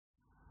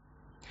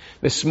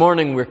This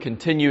morning we're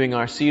continuing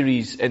our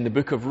series in the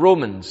book of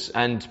Romans,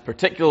 and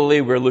particularly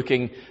we're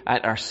looking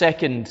at our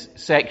second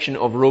section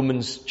of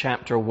Romans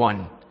chapter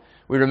 1.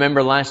 We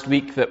remember last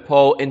week that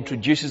Paul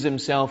introduces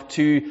himself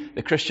to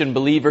the Christian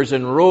believers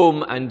in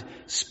Rome and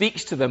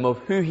speaks to them of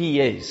who he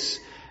is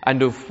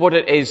and of what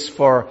it is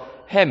for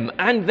him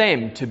and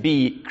them to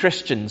be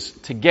Christians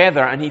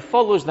together. And he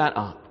follows that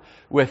up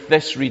with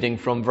this reading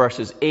from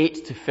verses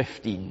 8 to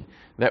 15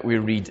 that we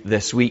read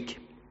this week.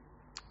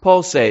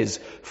 Paul says,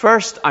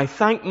 "First, I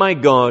thank my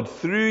God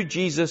through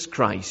Jesus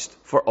Christ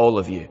for all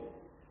of you,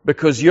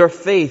 because your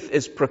faith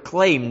is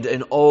proclaimed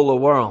in all the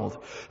world.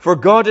 For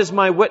God is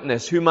my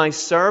witness, whom I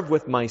serve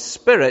with my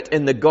spirit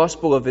in the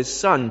gospel of his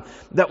Son,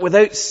 that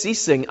without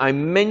ceasing I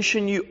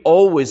mention you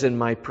always in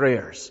my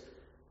prayers,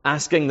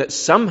 asking that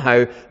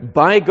somehow,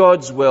 by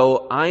God's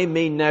will, I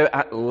may now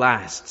at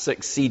last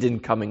succeed in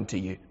coming to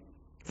you.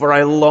 For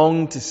I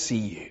long to see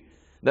you,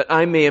 that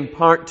I may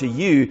impart to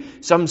you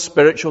some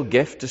spiritual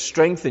gift to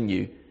strengthen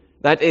you.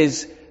 That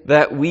is,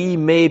 that we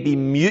may be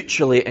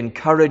mutually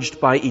encouraged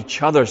by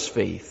each other's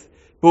faith,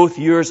 both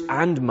yours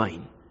and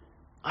mine.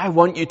 I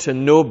want you to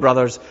know,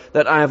 brothers,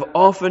 that I have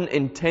often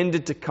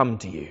intended to come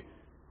to you,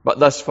 but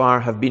thus far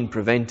have been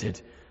prevented,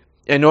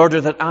 in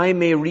order that I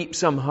may reap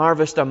some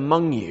harvest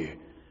among you,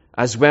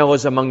 as well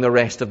as among the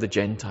rest of the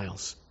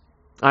Gentiles.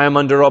 I am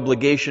under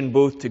obligation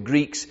both to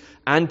Greeks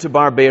and to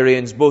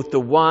barbarians, both the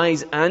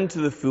wise and to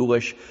the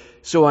foolish.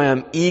 So I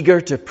am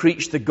eager to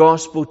preach the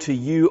gospel to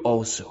you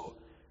also,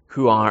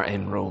 who are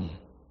in Rome."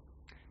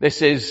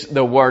 This is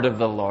the word of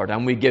the Lord,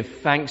 and we give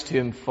thanks to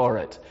him for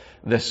it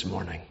this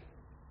morning.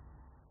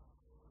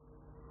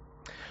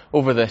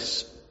 Over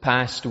this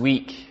past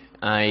week,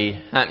 I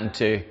happened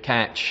to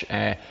catch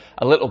a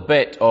little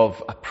bit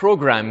of a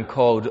program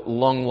called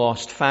Long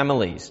Lost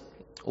Families.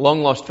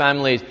 Long Lost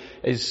Families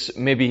is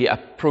maybe a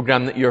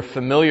program that you're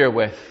familiar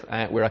with,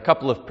 where a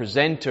couple of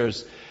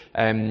presenters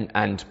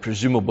and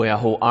presumably a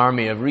whole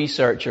army of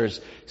researchers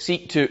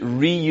seek to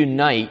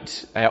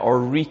reunite or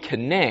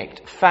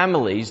reconnect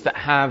families that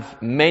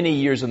have many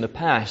years in the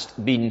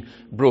past been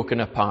broken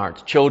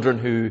apart. Children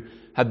who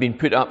have been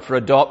put up for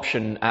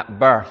adoption at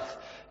birth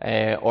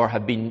or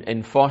have been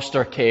in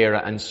foster care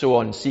and so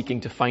on,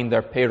 seeking to find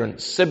their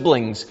parents,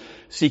 siblings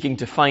seeking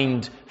to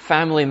find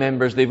family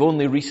members they've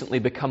only recently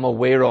become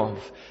aware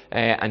of,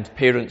 and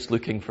parents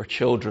looking for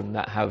children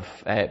that have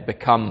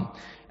become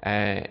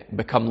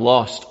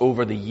lost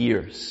over the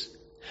years.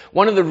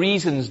 One of the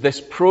reasons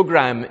this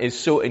program is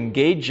so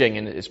engaging,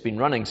 and it's been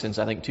running since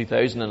I think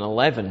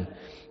 2011,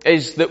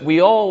 is that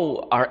we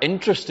all are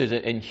interested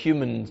in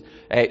human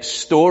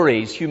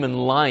stories, human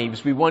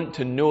lives. We want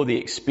to know the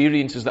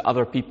experiences that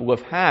other people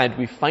have had.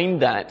 We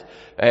find that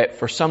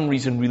for some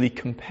reason really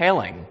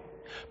compelling.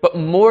 But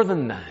more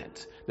than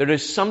that, there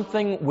is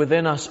something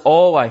within us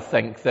all, I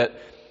think, that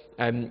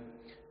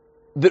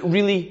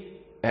really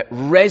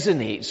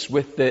resonates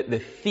with the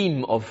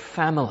theme of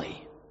family.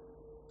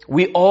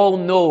 We all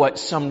know at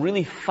some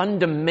really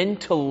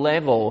fundamental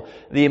level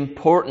the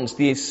importance,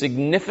 the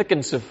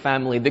significance of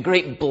family, the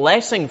great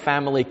blessing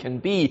family can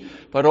be,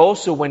 but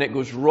also when it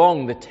goes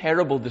wrong, the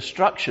terrible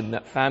destruction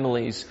that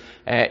families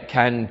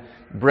can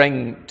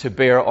bring to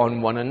bear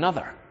on one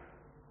another.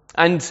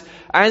 And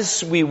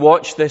as we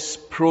watch this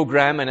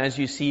program and as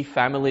you see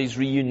families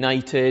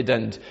reunited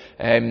and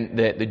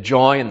the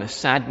joy and the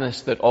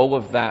sadness that all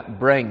of that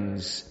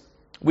brings,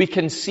 we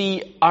can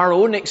see our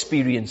own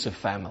experience of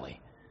family.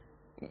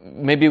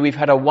 Maybe we've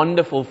had a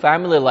wonderful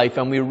family life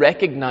and we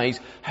recognize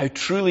how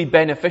truly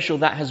beneficial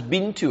that has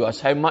been to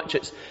us, how much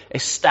it's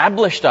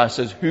established us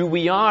as who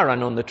we are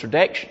and on the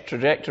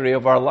trajectory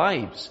of our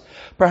lives.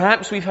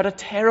 Perhaps we've had a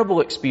terrible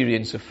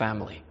experience of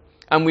family,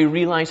 and we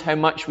realize how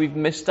much we've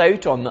missed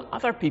out on that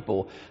other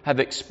people have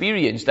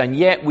experienced, and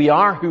yet we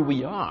are who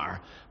we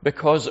are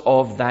because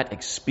of that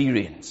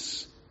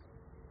experience.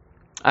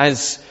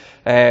 As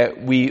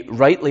we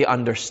rightly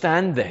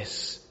understand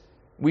this,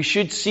 we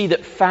should see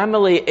that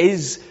family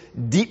is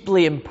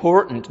deeply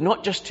important,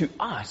 not just to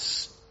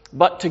us,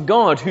 but to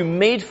God, who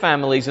made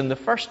families in the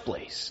first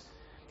place.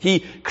 He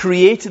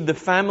created the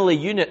family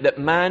unit that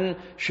man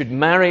should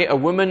marry a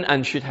woman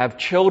and should have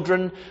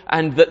children,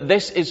 and that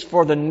this is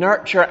for the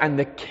nurture and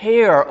the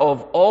care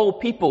of all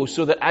people,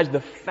 so that as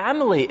the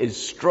family is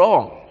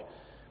strong,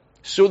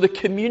 so the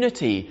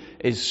community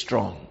is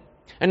strong.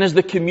 And as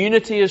the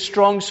community is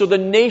strong, so the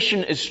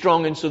nation is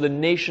strong, and so the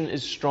nation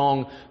is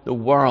strong, the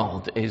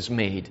world is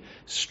made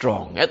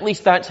strong. At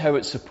least that's how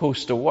it's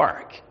supposed to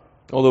work.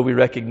 Although we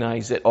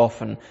recognize it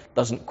often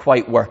doesn't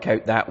quite work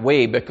out that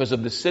way because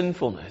of the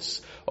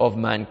sinfulness of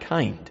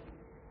mankind.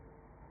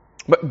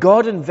 But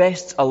God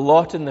invests a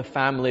lot in the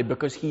family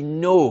because He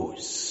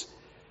knows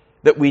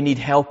that we need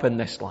help in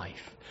this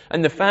life.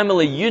 And the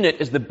family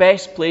unit is the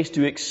best place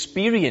to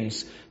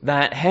experience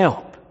that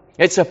help.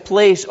 It's a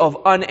place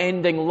of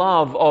unending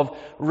love, of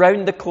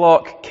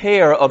round-the-clock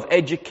care, of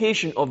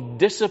education, of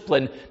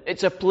discipline.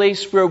 It's a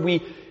place where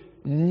we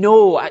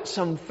know at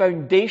some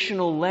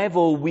foundational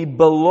level we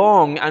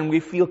belong and we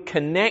feel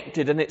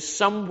connected, and it's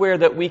somewhere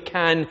that we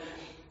can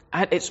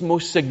at its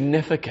most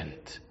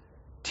significant,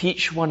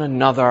 teach one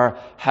another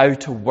how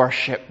to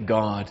worship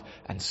God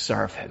and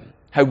serve Him,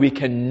 how we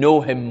can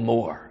know Him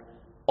more.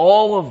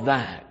 All of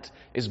that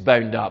is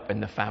bound up in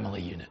the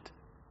family unit.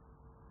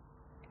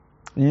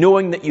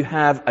 Knowing that you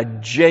have a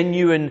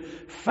genuine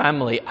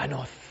family, an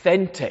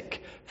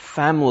authentic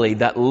family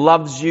that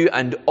loves you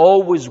and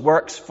always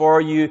works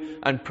for you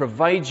and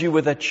provides you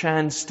with a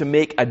chance to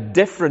make a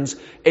difference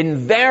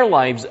in their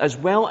lives as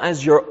well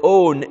as your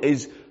own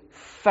is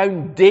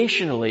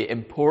foundationally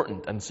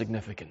important and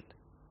significant.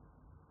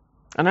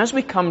 And as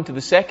we come to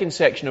the second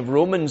section of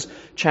Romans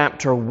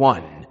chapter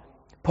 1,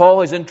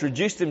 Paul has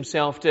introduced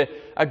himself to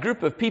a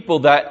group of people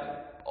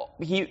that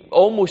he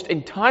almost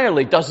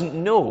entirely doesn't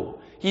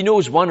know. He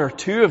knows one or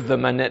two of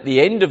them, and at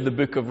the end of the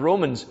book of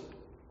Romans,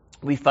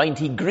 we find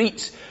he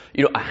greets,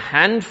 a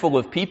handful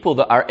of people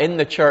that are in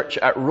the church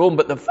at Rome,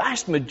 but the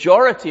vast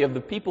majority of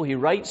the people he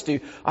writes to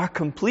are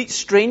complete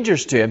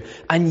strangers to him.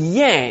 And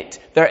yet,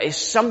 there is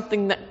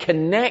something that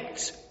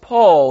connects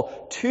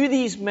Paul to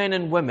these men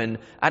and women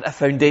at a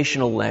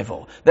foundational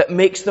level that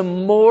makes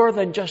them more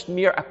than just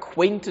mere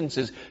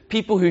acquaintances,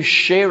 people who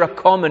share a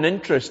common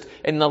interest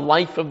in the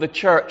life of the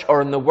church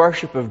or in the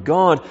worship of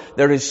God.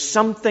 There is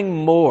something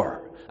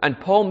more. And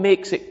Paul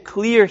makes it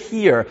clear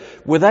here,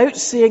 without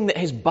saying that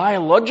his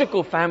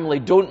biological family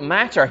don't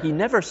matter. He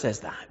never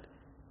says that.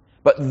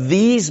 But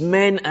these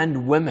men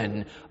and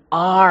women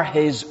are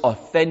his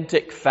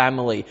authentic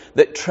family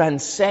that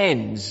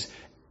transcends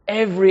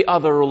every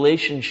other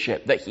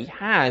relationship that he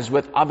has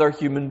with other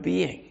human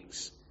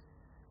beings.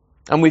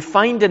 And we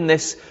find in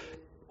this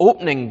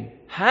opening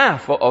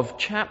half of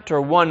chapter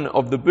 1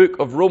 of the book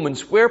of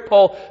Romans, where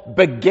Paul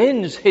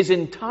begins his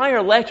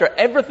entire letter,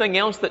 everything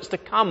else that's to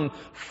come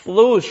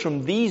flows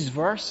from these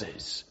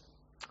verses.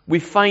 We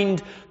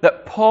find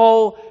that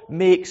Paul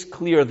makes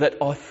clear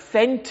that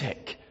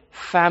authentic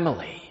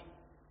family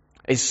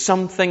is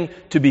something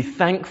to be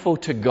thankful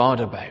to God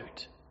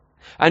about.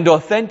 And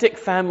authentic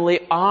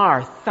family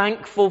are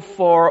thankful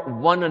for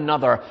one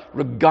another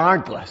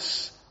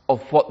regardless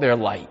of what they're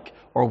like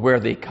or where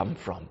they come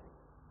from.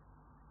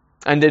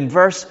 And in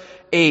verse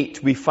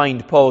 8 we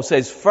find Paul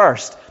says,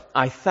 "First,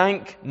 I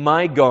thank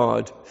my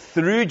God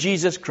through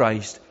Jesus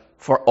Christ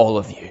for all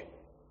of you,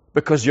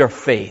 because your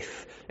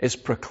faith is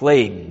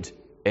proclaimed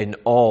in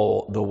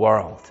all the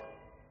world."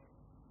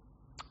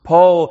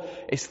 Paul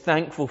is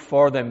thankful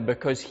for them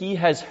because he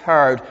has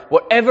heard,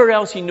 whatever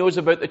else he knows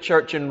about the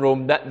church in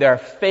Rome, that their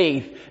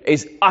faith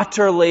is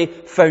utterly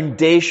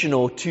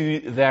foundational to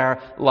their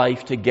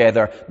life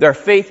together. Their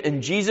faith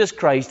in Jesus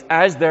Christ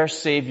as their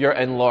Savior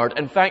and Lord.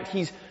 In fact,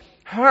 he's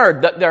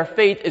heard that their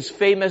faith is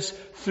famous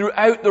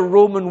throughout the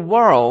Roman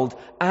world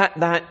at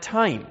that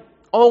time.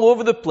 All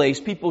over the place,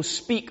 people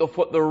speak of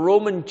what the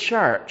Roman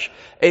church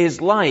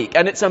is like.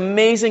 And it's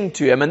amazing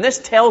to him. And this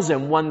tells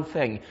him one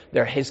thing: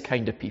 they're his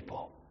kind of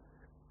people.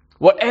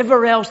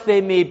 Whatever else they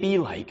may be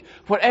like,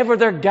 whatever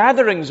their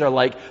gatherings are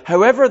like,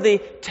 however they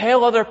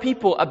tell other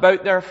people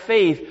about their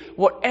faith,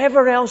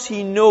 whatever else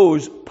he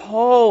knows,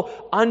 Paul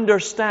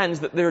understands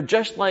that they're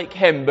just like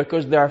him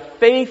because their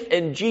faith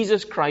in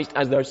Jesus Christ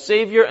as their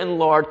Savior and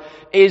Lord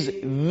is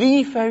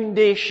the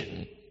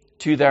foundation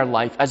to their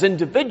life as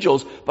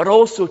individuals, but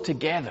also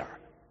together.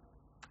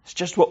 It's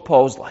just what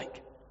Paul's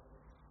like.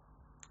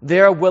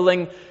 They're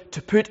willing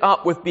to put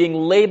up with being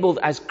labeled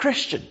as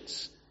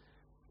Christians.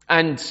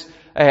 And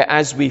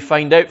as we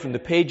find out from the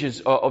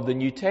pages of the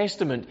New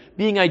Testament,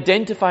 being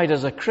identified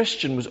as a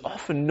Christian was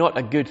often not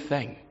a good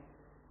thing.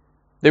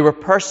 They were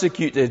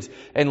persecuted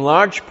in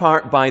large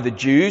part by the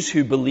Jews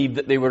who believed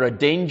that they were a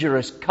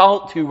dangerous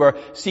cult who were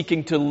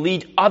seeking to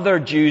lead other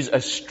Jews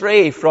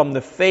astray from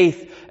the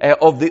faith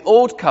of the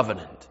Old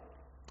Covenant.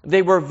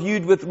 They were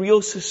viewed with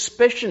real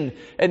suspicion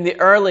in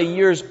the early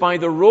years by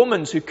the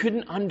Romans, who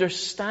couldn't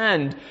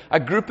understand a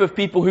group of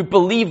people who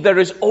believed there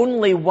is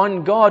only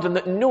one God and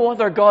that no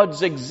other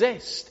gods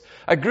exist.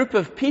 A group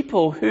of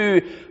people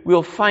who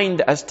we'll find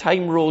as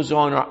time rolls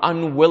on are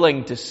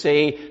unwilling to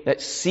say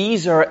that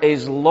Caesar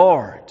is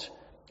Lord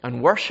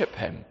and worship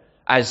him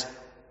as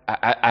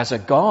a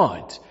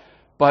God,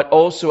 but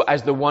also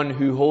as the one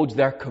who holds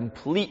their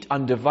complete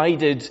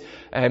undivided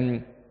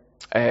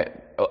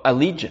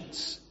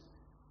allegiance.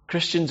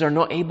 Christians are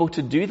not able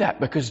to do that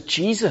because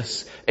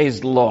Jesus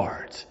is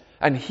Lord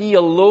and He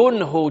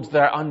alone holds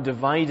their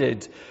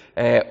undivided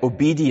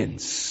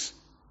obedience.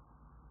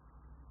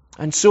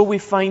 And so we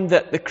find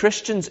that the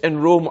Christians in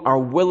Rome are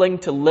willing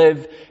to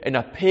live in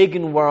a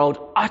pagan world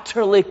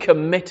utterly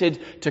committed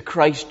to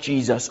Christ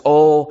Jesus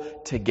all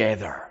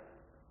together,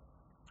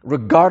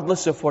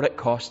 regardless of what it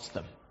costs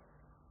them.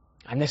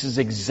 And this is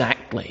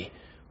exactly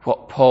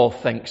what Paul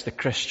thinks the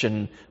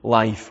Christian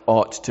life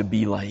ought to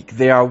be like.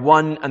 They are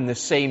one and the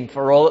same,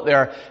 for all that they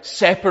are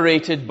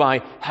separated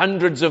by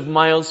hundreds of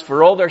miles,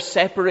 for all they're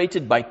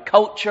separated by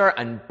culture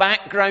and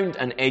background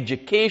and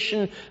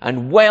education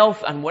and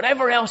wealth and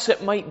whatever else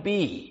it might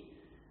be.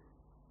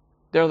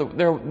 They're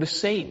the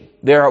same.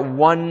 They're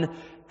one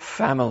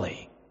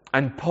family.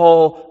 And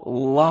Paul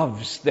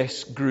loves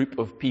this group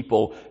of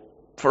people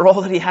For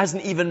all that he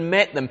hasn't even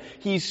met them,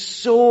 he's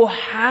so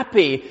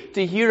happy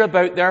to hear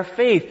about their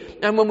faith.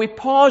 And when we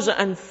pause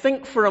and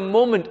think for a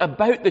moment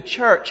about the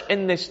church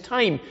in this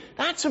time,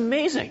 that's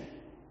amazing.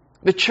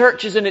 The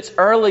church is in its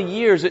early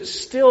years. It's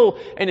still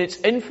in its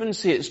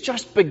infancy. It's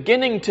just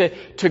beginning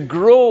to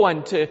grow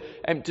and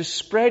to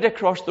spread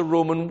across the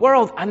Roman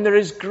world. And there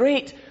is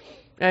great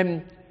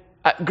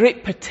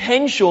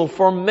potential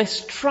for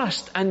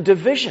mistrust and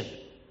division.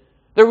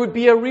 There would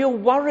be a real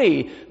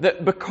worry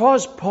that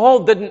because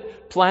Paul didn't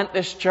plant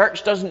this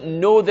church, doesn't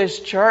know this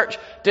church,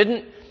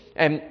 didn't,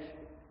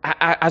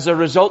 as a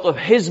result of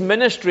his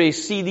ministry,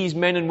 see these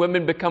men and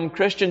women become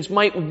Christians,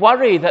 might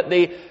worry that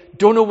they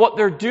don't know what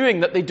they're doing,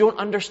 that they don't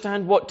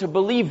understand what to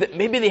believe, that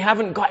maybe they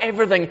haven't got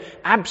everything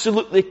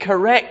absolutely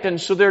correct, and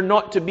so they're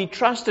not to be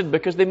trusted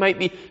because they might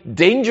be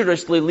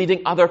dangerously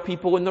leading other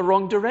people in the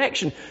wrong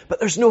direction. But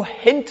there's no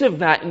hint of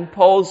that in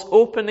Paul's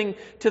opening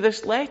to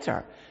this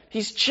letter.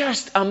 He's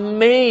just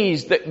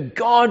amazed that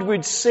God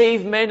would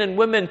save men and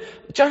women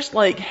just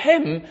like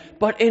him,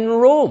 but in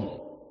Rome,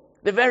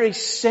 the very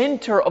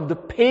center of the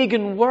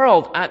pagan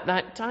world at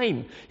that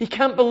time. He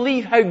can't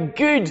believe how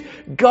good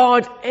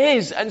God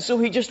is, and so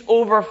he just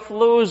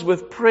overflows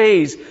with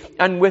praise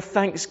and with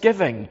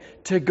thanksgiving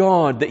to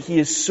God that he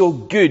is so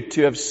good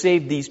to have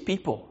saved these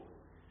people.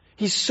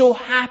 He's so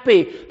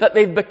happy that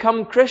they've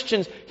become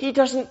Christians. He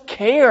doesn't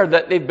care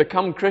that they've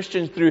become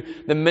Christians through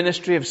the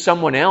ministry of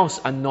someone else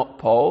and not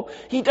Paul.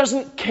 He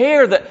doesn't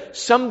care that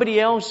somebody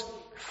else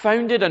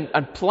founded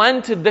and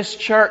planted this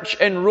church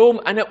in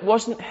Rome and it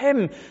wasn't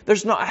him.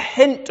 There's not a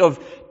hint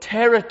of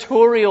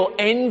territorial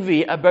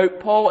envy about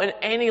Paul in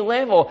any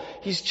level.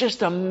 He's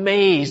just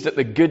amazed at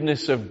the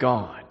goodness of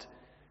God.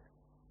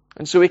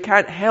 And so he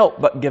can't help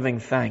but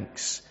giving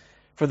thanks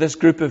for this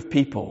group of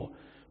people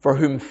for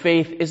whom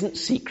faith isn't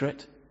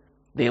secret.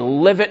 They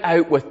live it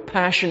out with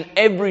passion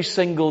every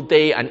single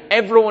day, and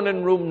everyone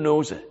in Rome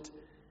knows it.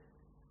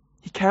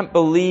 He can't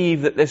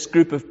believe that this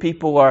group of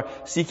people are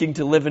seeking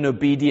to live in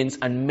obedience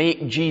and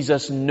make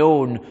Jesus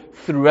known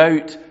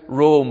throughout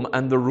Rome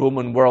and the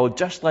Roman world,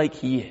 just like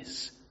he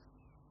is.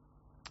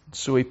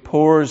 So he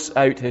pours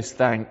out his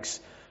thanks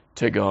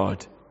to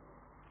God.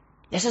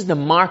 This is the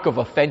mark of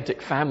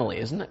authentic family,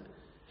 isn't it?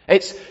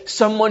 It's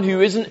someone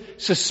who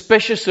isn't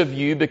suspicious of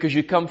you because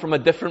you come from a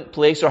different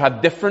place or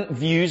have different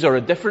views or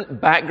a different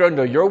background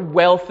or you're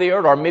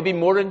wealthier or maybe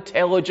more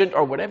intelligent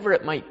or whatever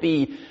it might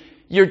be.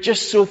 You're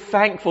just so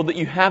thankful that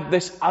you have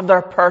this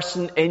other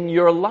person in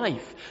your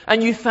life.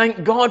 And you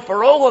thank God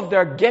for all of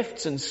their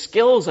gifts and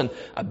skills and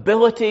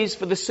abilities,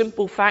 for the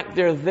simple fact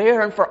they're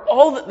there, and for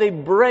all that they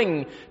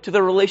bring to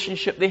the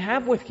relationship they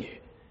have with you.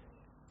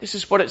 This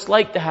is what it's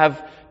like to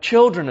have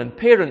children and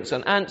parents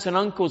and aunts and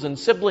uncles and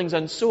siblings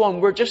and so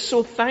on. We're just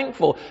so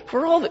thankful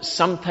for all that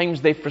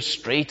sometimes they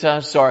frustrate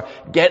us or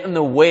get in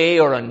the way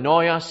or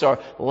annoy us or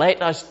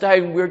let us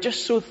down. We're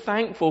just so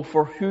thankful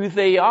for who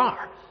they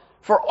are,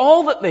 for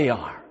all that they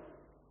are,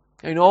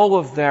 in all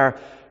of their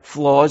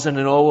flaws and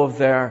in all of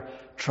their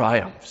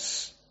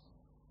triumphs.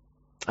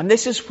 And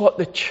this is what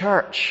the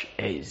church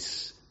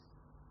is,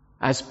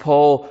 as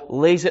Paul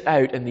lays it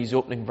out in these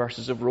opening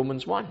verses of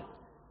Romans 1.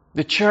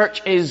 The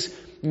church is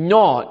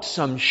not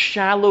some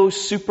shallow,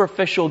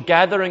 superficial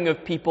gathering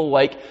of people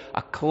like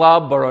a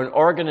club or an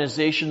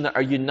organization that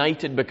are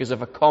united because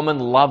of a common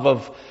love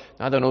of,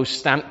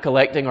 stamp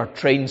collecting or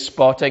train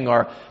spotting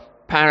or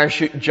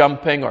parachute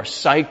jumping or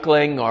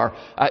cycling or,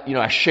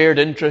 a shared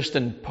interest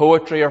in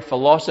poetry or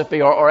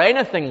philosophy or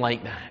anything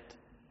like that.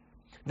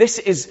 This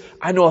is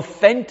an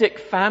authentic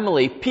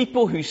family,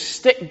 people who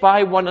stick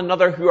by one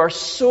another, who are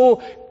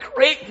so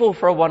grateful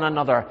for one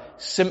another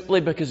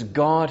simply because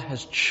God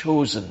has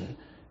chosen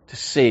to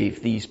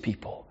save these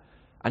people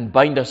and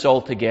bind us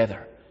all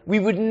together. We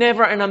would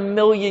never in a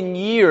million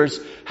years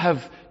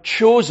have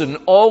chosen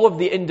all of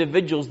the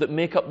individuals that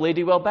make up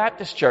Ladywell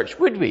Baptist Church,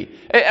 would we?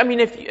 I mean,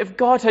 if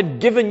God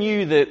had given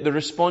you the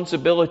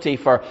responsibility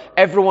for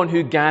everyone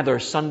who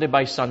gathers Sunday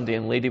by Sunday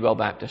in Ladywell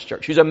Baptist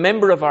Church, who's a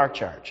member of our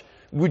church,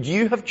 would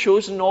you have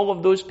chosen all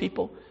of those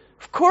people?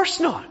 Of course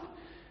not.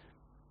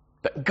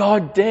 But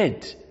God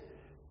did.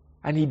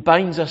 And he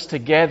binds us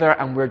together,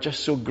 and we're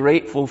just so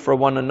grateful for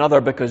one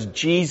another because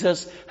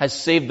Jesus has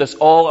saved us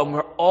all, and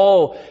we're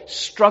all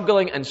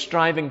struggling and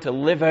striving to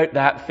live out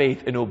that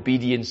faith in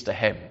obedience to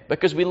him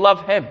because we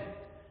love him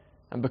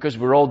and because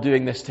we're all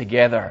doing this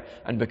together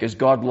and because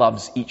God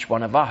loves each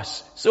one of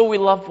us. So we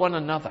love one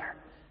another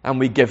and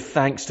we give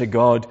thanks to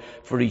God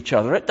for each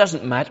other. It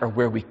doesn't matter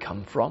where we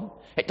come from.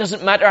 It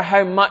doesn't matter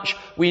how much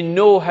we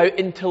know, how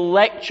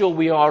intellectual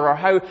we are, or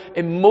how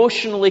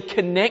emotionally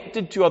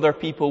connected to other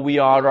people we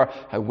are, or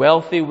how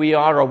wealthy we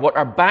are, or what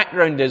our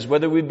background is,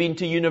 whether we've been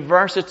to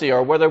university,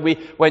 or whether we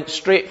went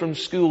straight from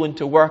school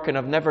into work and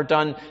have never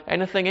done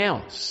anything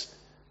else.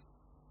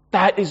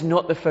 That is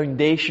not the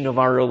foundation of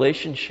our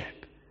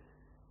relationship.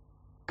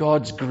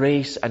 God's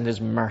grace and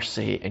his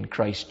mercy in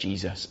Christ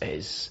Jesus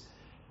is.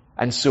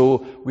 And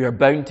so we are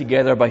bound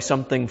together by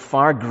something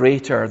far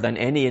greater than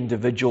any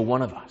individual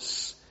one of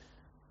us.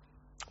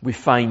 We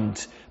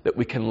find that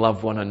we can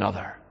love one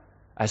another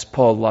as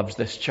Paul loves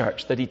this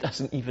church that he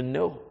doesn't even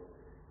know.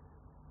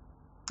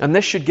 And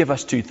this should give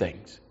us two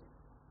things.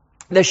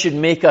 This should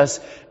make us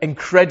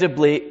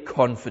incredibly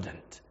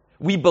confident.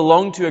 We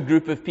belong to a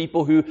group of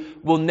people who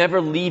will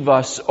never leave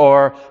us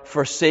or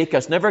forsake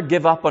us, never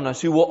give up on us,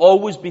 who will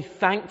always be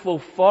thankful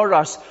for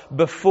us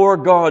before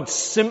God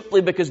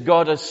simply because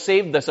God has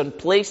saved us and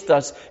placed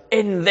us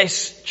in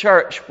this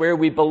church where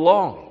we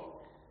belong.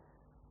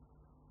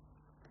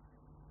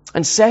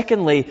 And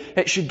secondly,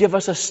 it should give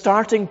us a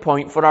starting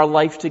point for our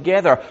life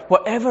together.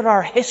 Whatever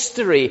our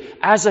history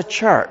as a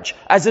church,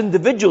 as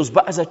individuals,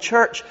 but as a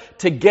church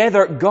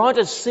together, God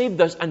has saved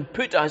us and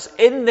put us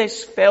in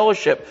this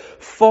fellowship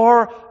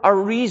for a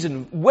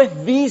reason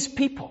with these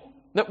people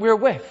that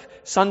we're with,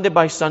 Sunday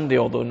by Sunday,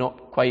 although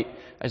not quite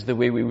as the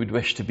way we would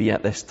wish to be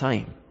at this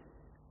time.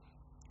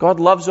 God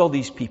loves all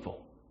these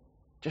people,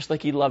 just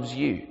like He loves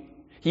you.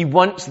 He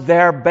wants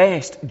their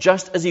best,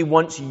 just as He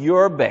wants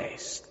your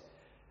best.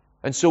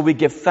 And so we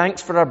give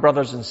thanks for our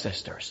brothers and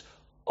sisters,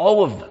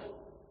 all of them.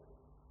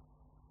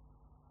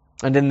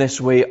 And in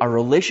this way, our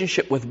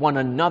relationship with one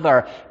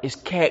another is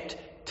kept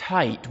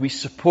tight. We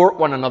support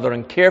one another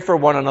and care for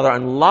one another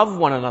and love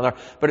one another,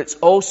 but it's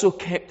also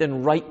kept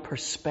in right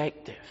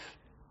perspective,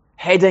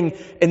 heading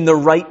in the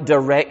right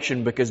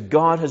direction because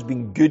God has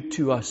been good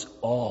to us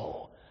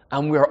all.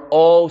 And we're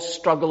all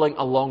struggling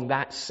along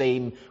that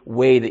same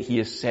way that He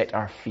has set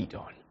our feet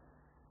on.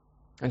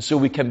 And so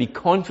we can be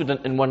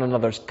confident in one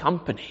another's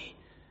company,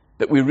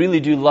 that we really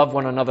do love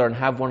one another and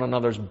have one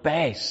another's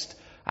best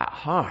at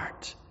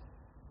heart,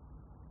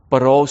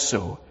 but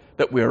also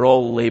that we're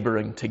all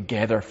laboring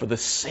together for the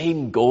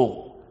same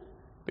goal,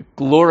 the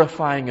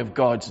glorifying of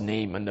God's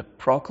name and the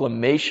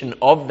proclamation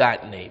of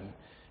that name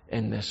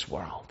in this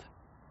world.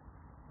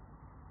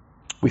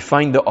 We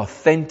find the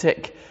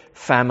authentic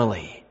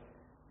family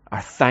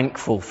are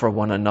thankful for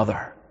one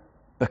another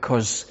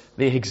because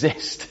they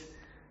exist.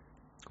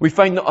 We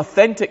find that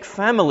authentic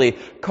family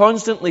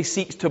constantly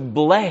seeks to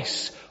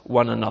bless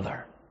one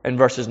another in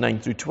verses 9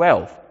 through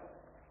 12.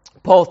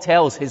 Paul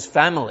tells his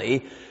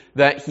family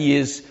that he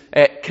is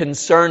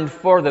concerned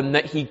for them,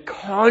 that he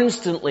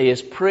constantly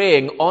is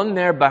praying on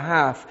their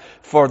behalf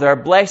for their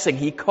blessing.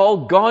 He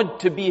called God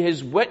to be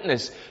his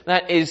witness.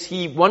 That is,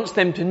 he wants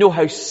them to know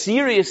how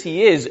serious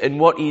he is in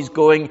what he's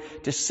going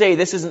to say.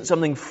 This isn't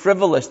something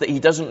frivolous that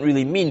he doesn't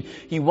really mean.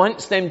 He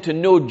wants them to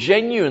know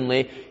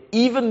genuinely,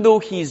 even though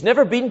he's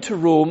never been to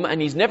Rome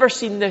and he's never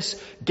seen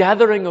this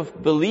gathering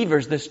of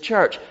believers, this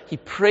church, he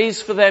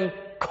prays for them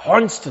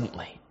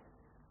constantly,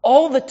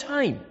 all the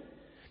time.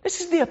 This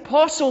is the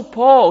Apostle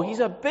Paul. He's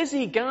a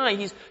busy guy.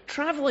 He's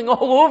traveling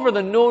all over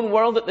the known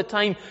world at the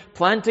time,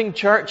 planting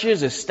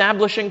churches,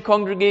 establishing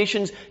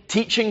congregations,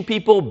 teaching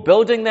people,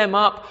 building them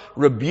up,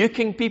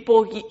 rebuking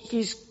people.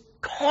 He's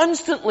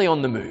constantly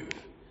on the move.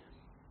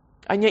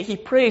 And yet he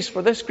prays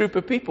for this group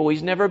of people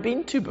he's never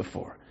been to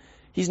before.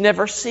 He's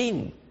never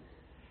seen.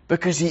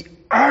 Because he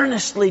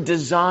earnestly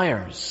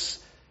desires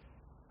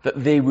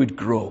that they would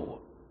grow.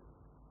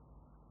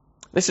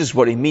 This is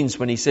what he means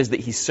when he says that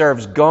he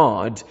serves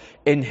God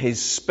in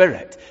his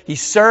spirit. He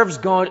serves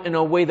God in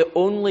a way that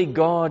only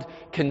God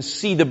can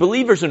see. The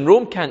believers in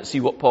Rome can't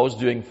see what Paul's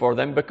doing for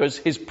them because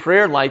his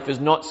prayer life is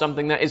not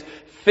something that is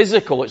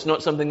physical. It's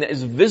not something that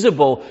is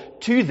visible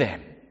to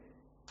them.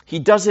 He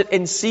does it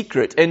in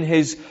secret, in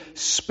his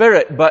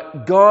spirit,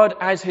 but God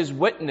as his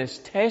witness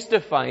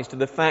testifies to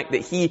the fact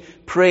that he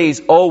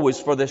prays always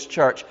for this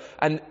church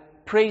and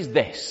prays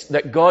this,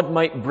 that God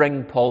might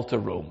bring Paul to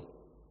Rome.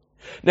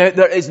 Now,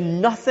 there is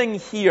nothing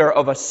here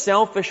of a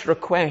selfish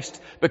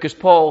request because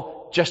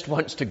Paul just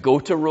wants to go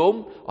to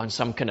Rome on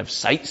some kind of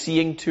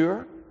sightseeing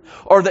tour,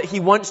 or that he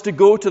wants to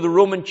go to the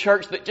Roman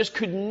church that just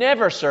could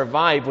never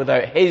survive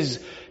without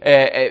his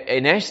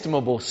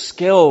inestimable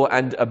skill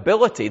and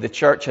ability. The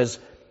church has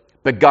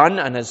begun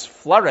and has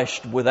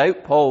flourished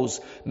without Paul's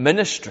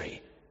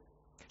ministry.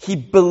 He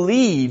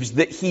believes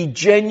that he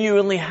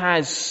genuinely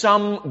has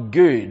some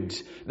good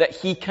that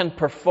he can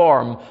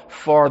perform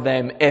for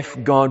them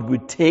if God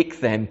would take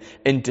them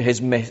into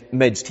his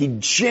midst. He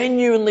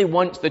genuinely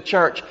wants the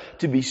church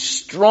to be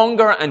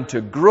stronger and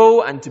to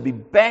grow and to be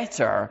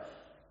better.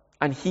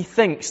 And he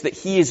thinks that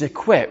he is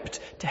equipped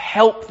to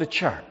help the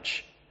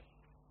church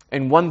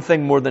in one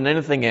thing more than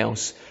anything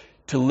else,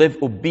 to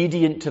live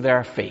obedient to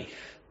their faith.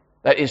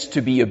 That is,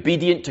 to be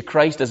obedient to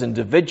Christ as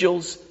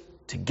individuals,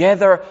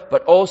 together,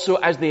 but also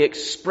as they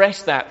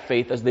express that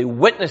faith, as they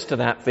witness to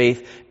that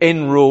faith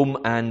in Rome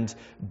and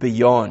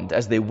beyond,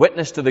 as they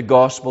witness to the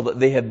gospel that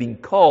they have been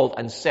called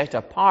and set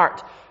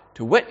apart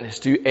to witness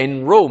to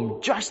in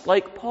Rome, just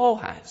like Paul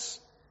has.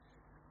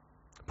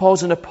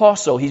 Paul's an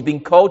apostle. He's been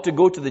called to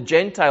go to the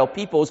Gentile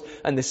peoples,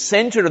 and the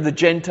center of the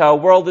Gentile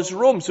world is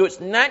Rome. So it's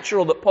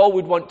natural that Paul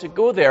would want to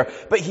go there.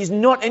 But he's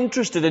not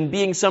interested in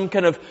being some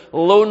kind of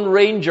lone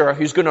ranger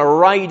who's going to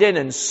ride in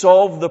and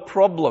solve the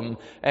problem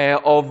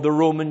of the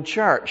Roman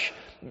church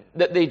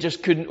that they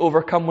just couldn't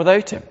overcome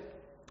without him.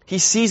 He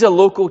sees a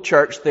local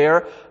church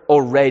there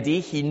already.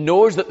 He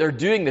knows that they're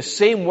doing the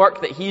same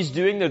work that he's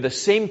doing. They're the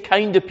same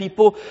kind of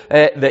people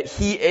that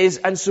he is.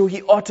 And so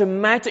he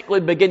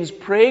automatically begins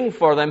praying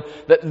for them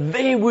that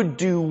they would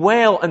do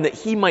well and that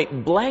he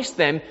might bless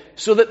them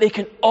so that they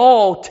can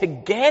all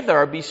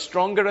together be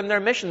stronger in their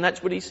mission.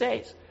 That's what he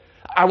says.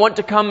 I want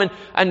to come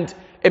and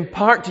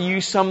impart to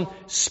you some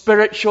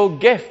spiritual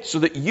gift so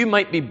that you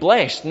might be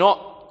blessed.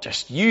 Not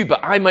just you,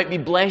 but I might be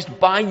blessed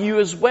by you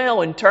as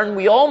well. In turn,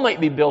 we all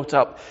might be built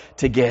up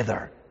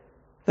together.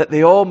 That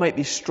they all might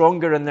be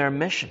stronger in their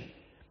mission.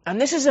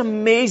 And this is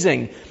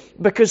amazing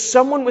because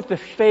someone with the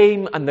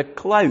fame and the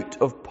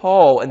clout of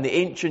Paul in the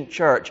ancient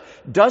church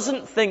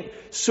doesn't think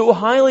so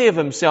highly of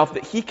himself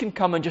that he can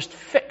come and just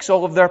fix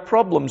all of their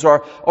problems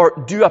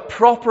or do a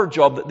proper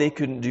job that they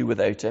couldn't do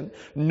without him.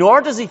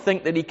 Nor does he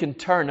think that he can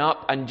turn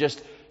up and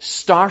just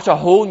start a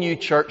whole new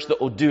church that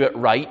will do it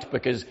right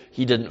because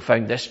he didn't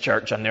found this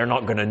church and they're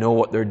not going to know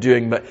what they're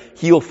doing, but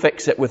he'll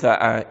fix it with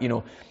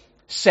a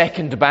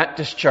Second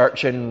Baptist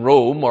Church in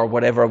Rome or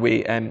whatever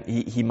way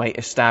he might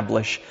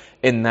establish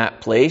in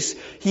that place.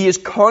 He is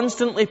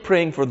constantly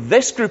praying for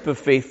this group of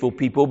faithful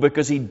people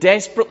because he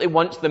desperately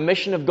wants the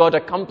mission of God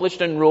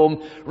accomplished in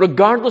Rome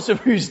regardless of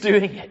who's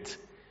doing it.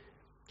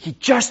 He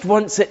just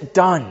wants it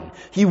done.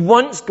 He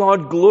wants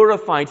God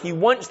glorified. He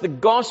wants the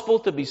gospel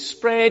to be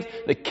spread,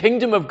 the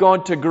kingdom of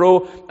God to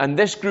grow, and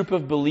this group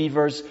of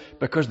believers,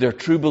 because they're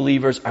true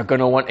believers, are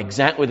going to want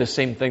exactly the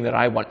same thing that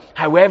I want,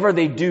 however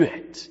they do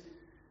it.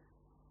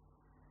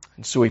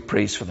 And so he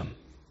prays for them.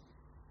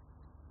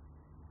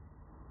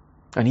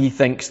 And he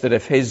thinks that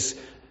if his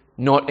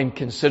not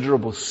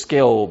inconsiderable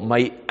skill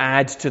might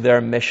add to their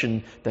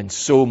mission, then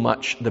so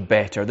much the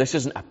better. This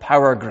isn't a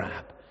power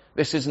grab.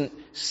 This isn't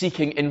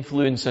seeking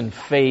influence and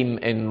fame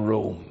in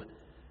Rome.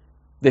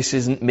 This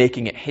isn't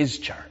making it his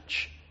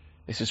church.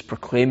 This is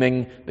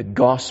proclaiming the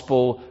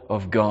gospel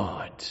of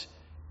God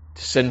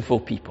to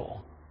sinful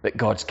people that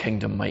God's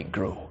kingdom might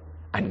grow.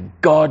 And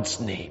God's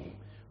name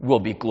will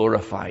be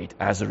glorified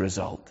as a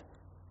result.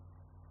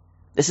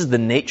 This is the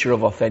nature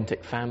of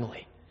authentic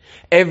family.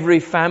 Every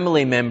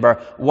family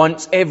member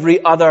wants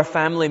every other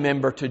family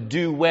member to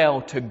do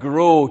well, to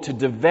grow, to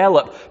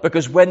develop,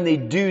 because when they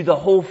do, the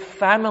whole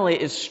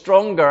family is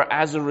stronger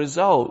as a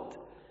result.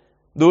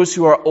 Those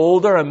who are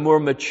older and more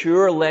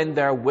mature lend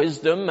their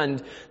wisdom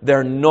and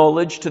their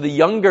knowledge to the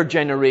younger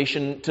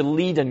generation to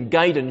lead and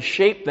guide and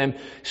shape them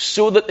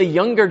so that the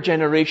younger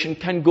generation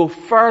can go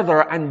further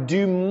and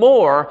do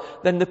more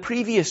than the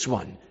previous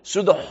one.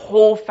 So the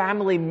whole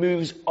family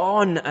moves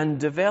on and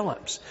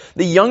develops.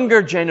 The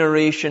younger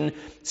generation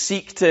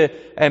seek to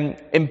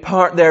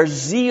impart their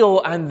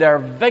zeal and their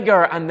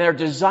vigor and their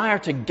desire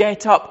to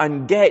get up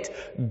and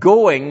get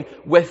going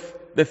with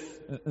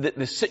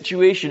the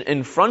situation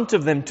in front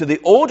of them to the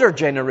older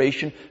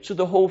generation, so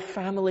the whole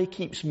family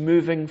keeps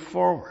moving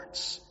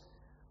forwards.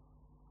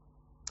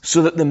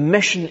 So that the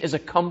mission is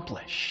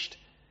accomplished.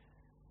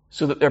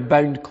 So that they're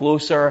bound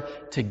closer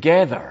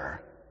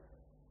together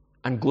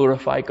and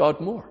glorify God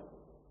more.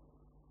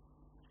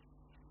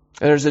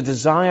 There's a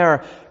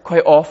desire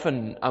quite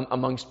often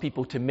amongst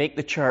people to make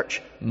the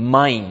church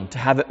mine, to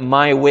have it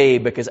my way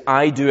because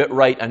I do it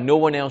right and no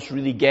one else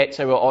really gets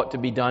how it ought to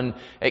be done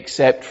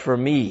except for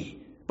me.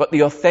 But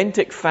the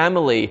authentic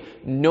family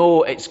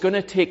know it's going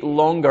to take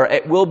longer.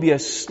 It will be a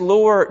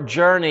slower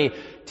journey,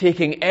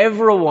 taking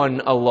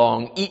everyone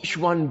along, each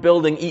one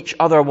building each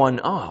other one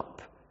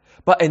up.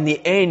 But in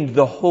the end,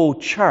 the whole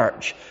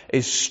church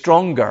is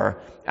stronger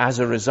as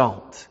a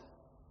result.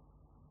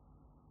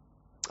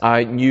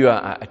 I knew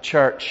a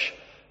church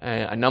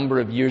a number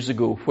of years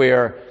ago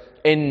where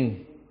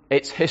in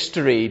its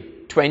history,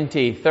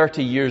 20,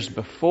 30 years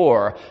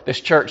before, this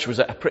church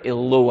was at a pretty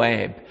low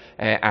ebb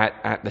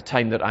at the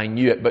time that I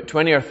knew it. But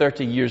 20 or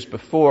 30 years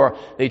before,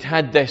 they'd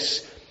had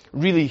this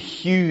really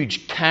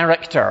huge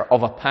character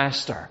of a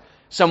pastor.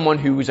 Someone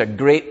who was a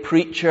great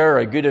preacher,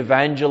 a good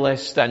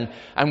evangelist, and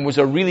was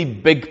a really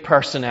big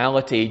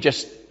personality,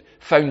 just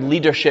found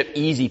leadership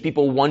easy.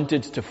 People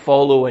wanted to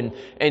follow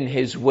in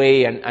his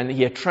way, and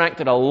he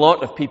attracted a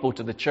lot of people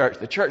to the church.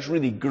 The church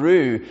really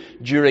grew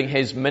during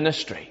his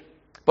ministry.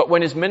 But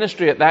when his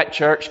ministry at that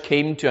church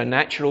came to a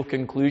natural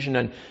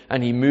conclusion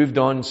and he moved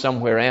on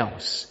somewhere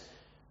else,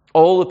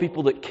 all the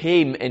people that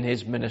came in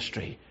his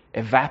ministry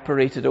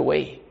evaporated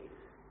away.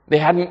 They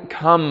hadn't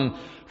come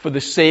for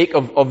the sake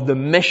of the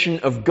mission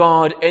of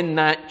God in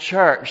that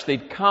church.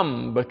 They'd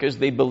come because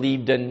they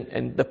believed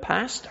in the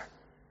pastor,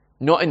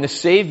 not in the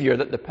Savior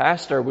that the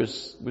pastor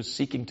was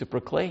seeking to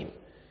proclaim.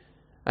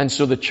 And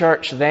so the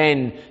church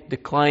then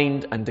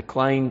declined and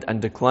declined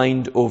and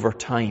declined over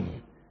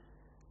time.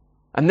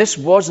 And this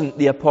wasn't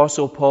the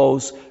Apostle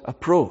Paul's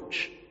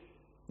approach.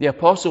 The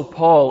Apostle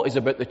Paul is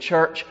about the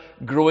church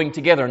growing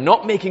together,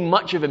 not making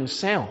much of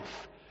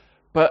himself,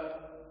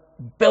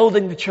 but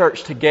building the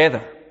church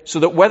together so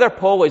that whether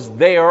Paul is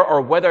there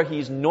or whether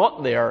he's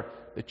not there,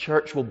 the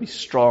church will be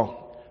strong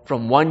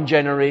from one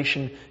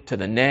generation to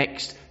the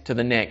next to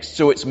the next.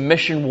 So its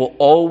mission will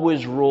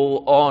always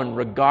roll on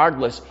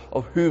regardless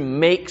of who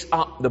makes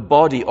up the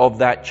body of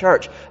that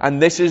church.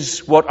 And this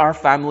is what our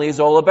family is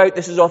all about.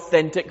 This is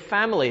authentic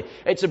family.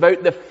 It's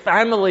about the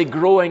family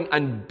growing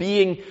and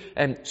being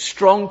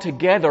strong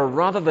together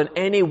rather than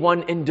any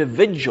one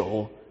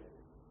individual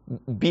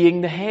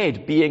being the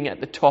head, being at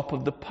the top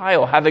of the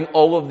pile, having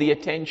all of the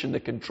attention, the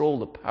control,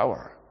 the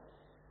power.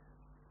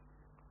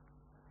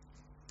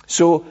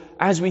 So,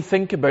 as we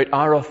think about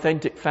our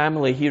authentic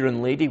family here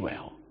in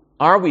Ladywell,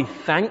 are we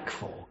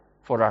thankful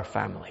for our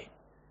family?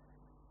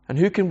 And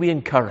who can we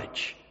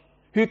encourage?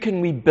 Who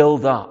can we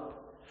build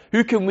up?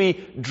 Who can we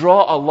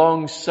draw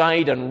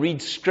alongside and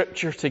read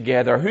Scripture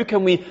together? Who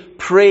can we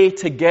pray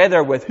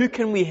together with? Who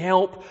can we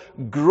help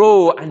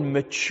grow and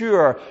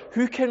mature?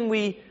 Who can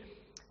we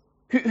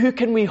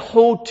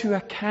hold to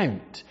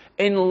account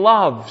in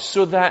love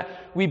so that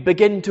we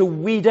begin to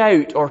weed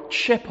out or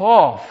chip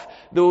off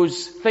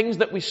those things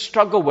that we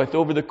struggle with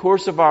over the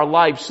course of our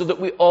lives so that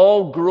we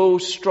all grow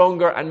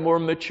stronger and more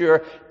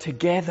mature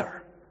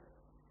together?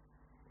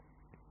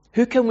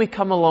 Who can we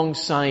come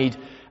alongside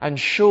and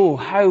show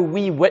how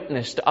we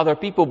witness to other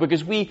people?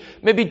 Because we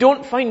maybe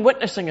don't find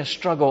witnessing a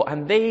struggle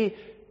and they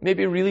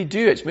maybe really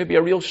do. It's maybe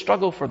a real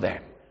struggle for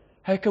them.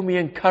 How can we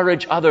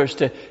encourage others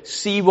to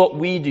see what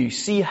we do,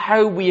 see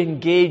how we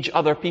engage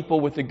other people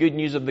with the good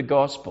news of the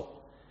gospel,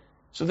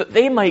 so that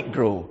they might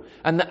grow,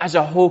 and that as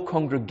a whole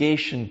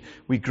congregation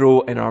we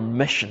grow in our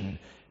mission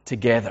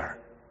together?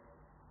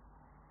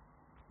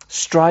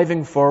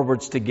 Striving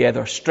forwards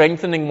together,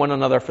 strengthening one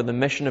another for the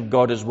mission of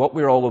God is what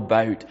we're all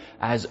about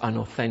as an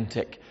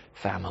authentic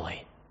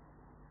family.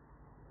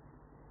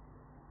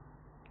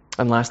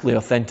 And lastly,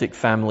 authentic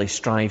family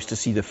strives to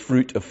see the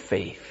fruit of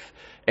faith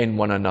in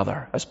one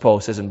another, as Paul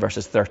says in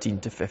verses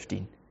 13 to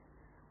 15.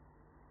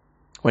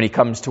 When he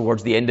comes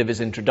towards the end of his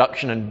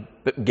introduction and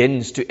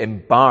begins to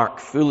embark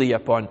fully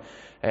upon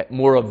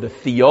more of the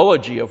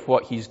theology of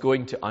what he's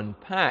going to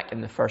unpack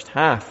in the first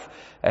half,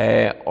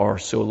 or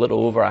so, a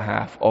little over a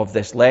half of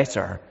this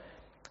letter,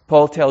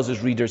 Paul tells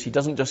his readers he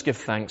doesn't just give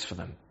thanks for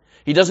them.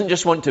 He doesn't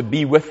just want to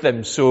be with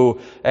them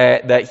so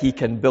that he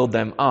can build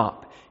them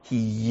up. He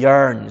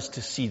yearns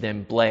to see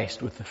them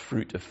blessed with the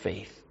fruit of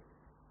faith.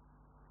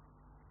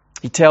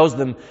 He tells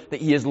them that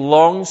he has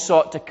long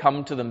sought to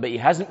come to them, but he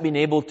hasn't been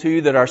able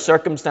to. There are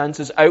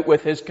circumstances out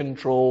with his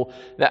control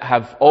that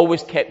have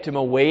always kept him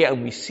away,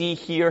 and we see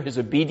here his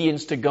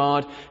obedience to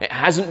God. It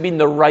hasn't been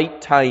the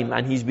right time,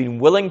 and he's been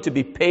willing to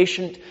be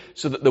patient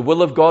so that the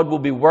will of God will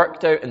be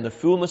worked out in the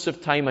fullness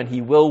of time, and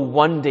he will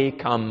one day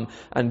come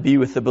and be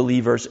with the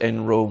believers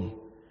in Rome.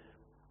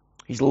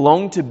 He's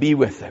longed to be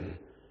with them,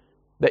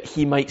 that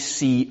he might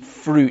see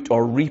fruit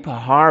or reap a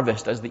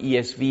harvest, as the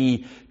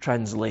ESV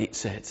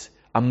translates it,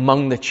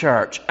 among the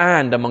church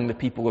and among the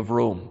people of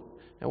Rome.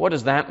 Now, what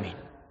does that mean?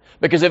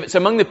 Because if it's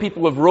among the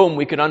people of Rome,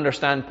 we could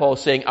understand Paul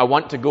saying, I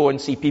want to go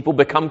and see people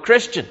become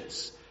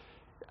Christians.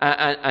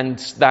 And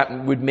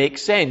that would make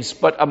sense.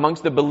 But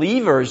amongst the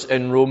believers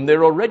in Rome,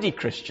 they're already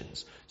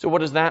Christians. So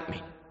what does that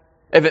mean?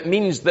 If it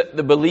means that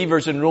the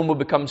believers in Rome will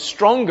become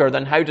stronger,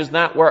 then how does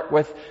that work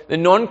with the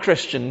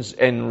non-Christians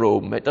in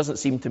Rome? It doesn't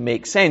seem to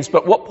make sense.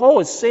 But what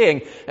Paul is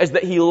saying is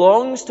that he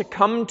longs to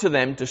come to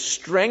them to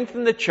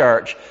strengthen the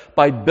church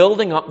by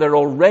building up their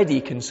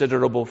already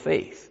considerable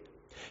faith.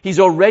 He's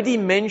already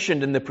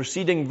mentioned in the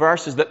preceding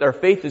verses that their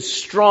faith is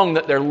strong,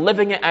 that they're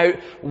living it out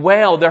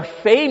well. They're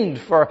famed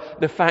for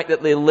the fact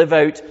that they live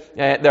out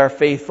their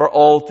faith for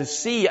all to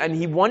see. And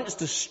he wants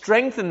to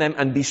strengthen them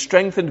and be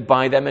strengthened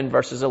by them in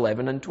verses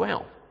 11 and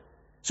 12.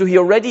 So he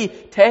already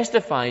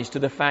testifies to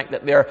the fact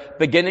that they're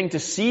beginning to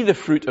see the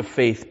fruit of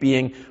faith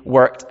being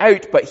worked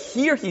out. But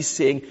here he's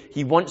saying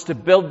he wants to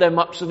build them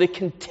up so they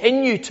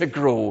continue to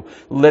grow,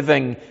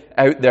 living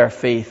out their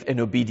faith in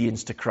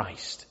obedience to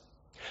Christ.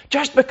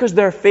 Just because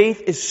their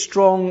faith is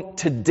strong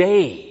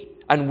today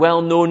and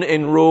well known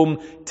in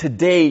Rome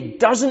today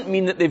doesn't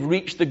mean that they've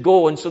reached the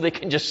goal and so they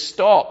can just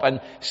stop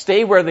and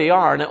stay where they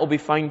are and it'll be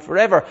fine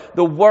forever.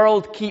 The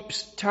world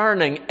keeps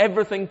turning.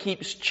 Everything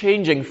keeps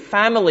changing.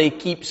 Family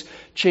keeps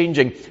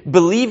changing.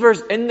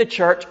 Believers in the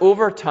church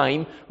over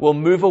time will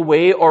move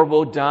away or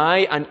will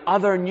die, and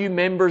other new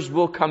members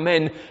will come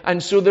in.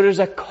 And so there is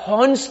a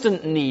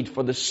constant need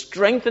for the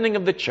strengthening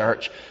of the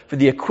church, for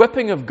the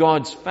equipping of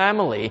God's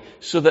family,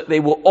 so that they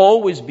will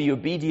always be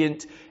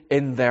obedient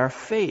in their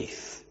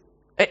faith.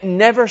 It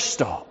never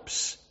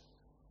stops.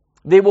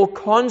 They will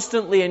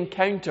constantly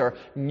encounter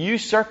new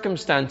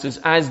circumstances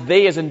as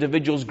they as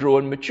individuals grow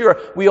and mature.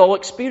 We all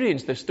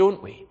experience this,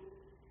 don't we?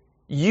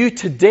 You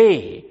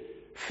today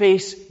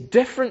face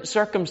different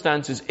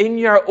circumstances in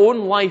your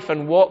own life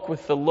and walk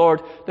with the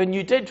Lord than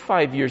you did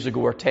 5 years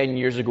ago or 10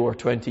 years ago or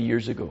 20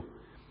 years ago.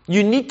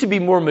 You need to be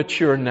more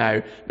mature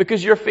now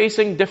because you're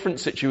facing different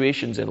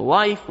situations in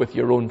life with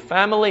your own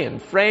family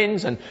and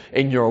friends and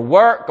in your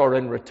work or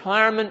in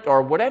retirement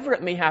or whatever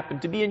it may happen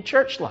to be in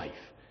church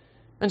life.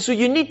 And so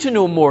you need to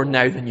know more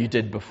now than you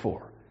did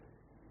before.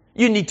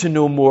 You need to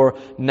know more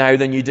now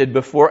than you did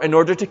before in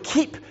order to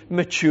keep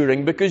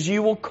maturing, because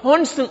you will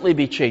constantly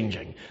be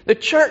changing. The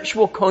church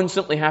will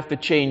constantly have to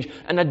change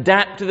and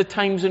adapt to the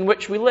times in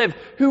which we live.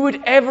 Who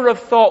would ever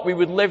have thought we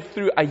would live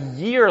through a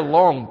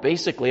year-long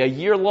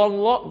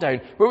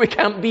lockdown where we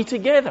can't be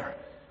together?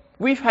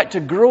 We've had to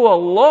grow a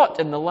lot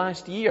in the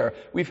last year.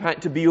 We've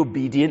had to be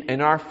obedient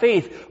in our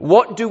faith.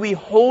 What do we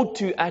hold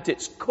to at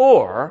its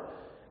core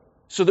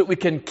so that we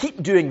can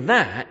keep doing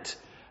that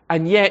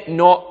and yet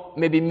not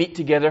maybe meet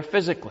together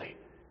physically?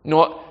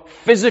 Not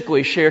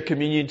physically share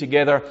communion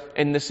together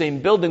in the same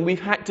building. We've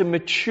had to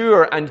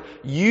mature and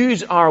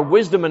use our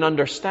wisdom and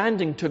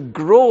understanding to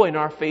grow in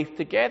our faith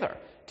together,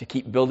 to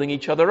keep building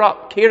each other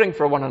up, caring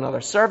for one another,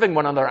 serving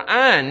one another,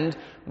 and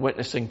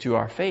witnessing to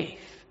our faith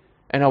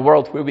in a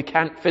world where we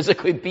can't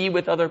physically be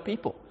with other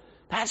people.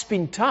 That's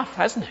been tough,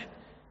 hasn't it?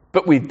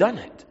 But we've done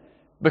it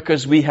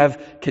because we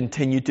have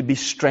continued to be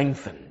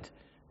strengthened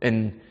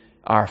in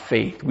our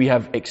faith. We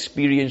have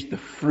experienced the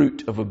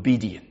fruit of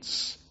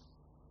obedience.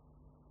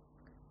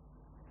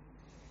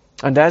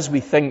 And as we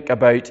think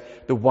about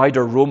the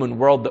wider Roman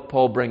world that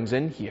Paul brings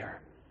in here,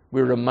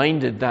 we're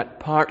reminded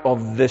that part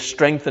of the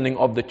strengthening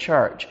of the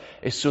church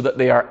is so that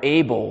they are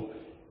able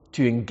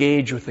to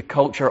engage with the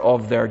culture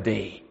of their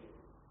day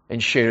in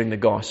sharing the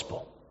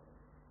gospel.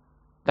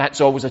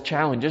 That's always a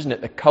challenge, isn't it?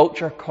 The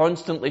culture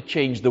constantly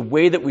changes. The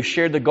way that we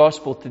share the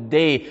gospel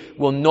today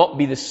will not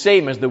be the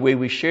same as the way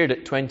we shared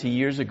it 20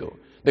 years ago.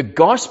 The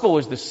gospel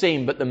is the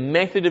same, but the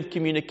method of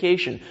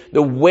communication,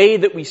 the way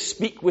that we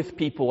speak with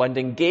people and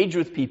engage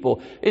with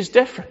people is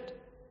different.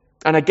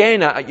 And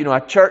again,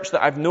 a church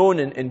that I've known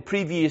in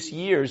previous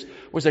years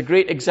was a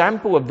great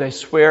example of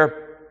this,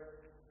 where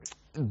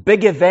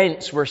big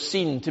events were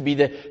seen to be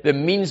the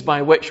means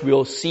by which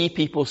we'll see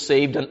people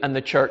saved and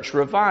the church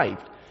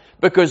revived.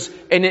 Because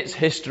in its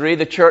history,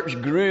 the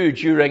church grew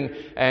during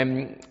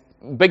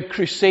big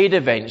crusade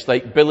events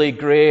like Billy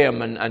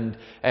Graham and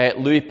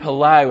Louis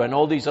Palau and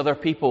all these other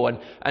people.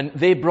 And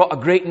they brought a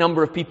great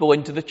number of people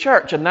into the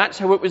church. And that's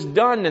how it was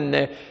done in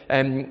the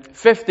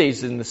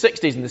 50s and the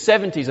 60s and the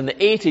 70s and the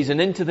 80s and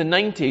into the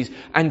 90s.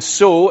 And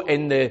so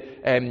in the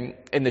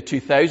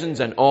 2000s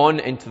and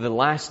on into the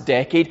last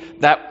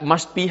decade, that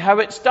must be how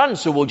it's done.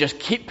 So we'll just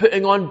keep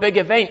putting on big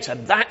events,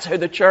 and that's how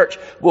the church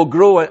will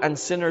grow and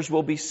sinners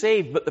will be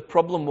saved. But the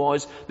problem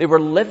was they were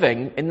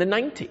living in the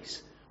 90s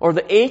or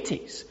the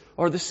 80s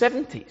or the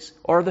 70s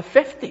or the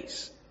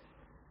 50s.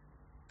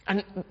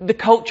 And the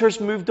culture's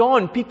moved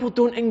on. People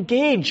don't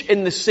engage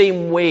in the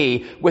same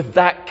way with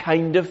that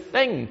kind of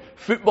thing.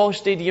 Football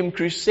stadium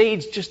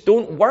crusades just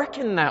don't work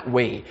in that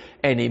way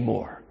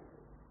anymore.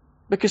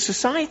 Because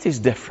society's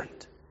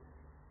different.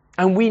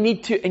 And we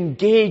need to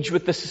engage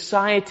with the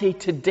society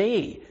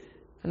today.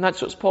 And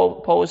that's what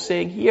Paul is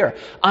saying here.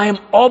 I am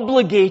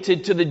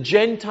obligated to the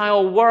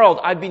Gentile world.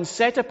 I've been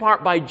set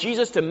apart by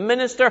Jesus to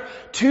minister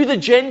to the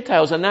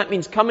Gentiles. And that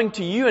means coming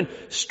to you and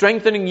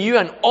strengthening you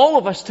and all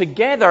of us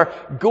together,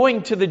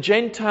 going to the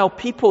Gentile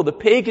people, the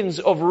pagans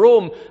of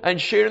Rome, and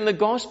sharing the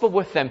gospel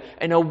with them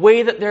in a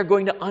way that they're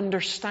going to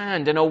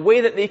understand, in a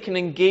way that they can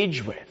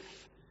engage with.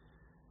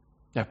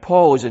 Now,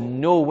 Paul is in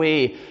no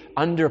way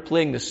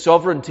underplaying the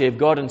sovereignty of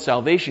God in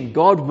salvation.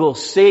 God will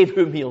save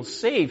whom He'll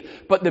save,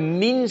 but the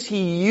means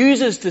He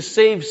uses to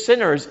save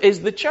sinners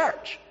is the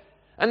church.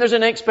 And there's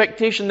an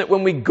expectation that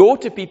when we go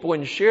to people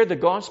and share the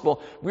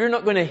gospel, we're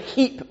not going to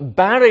heap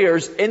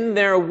barriers in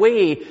their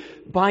way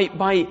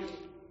by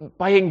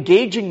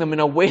engaging them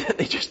in a way that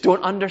they just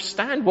don't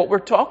understand what we're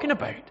talking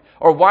about,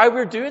 or why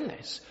we're doing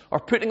this, or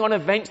putting on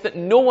events that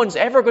no one's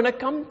ever going to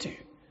come to.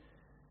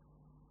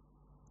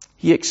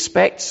 He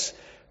expects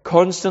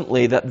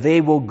constantly that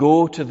they will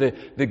go to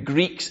the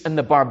Greeks and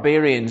the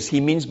barbarians. He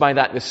means by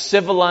that the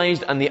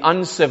civilized and the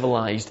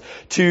uncivilized,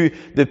 to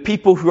the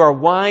people who are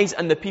wise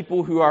and the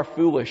people who are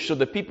foolish. So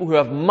the people who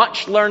have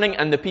much learning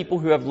and the people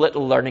who have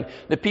little learning.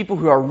 The people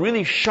who are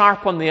really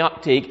sharp on the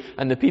uptake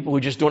and the people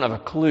who just don't have a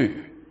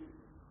clue.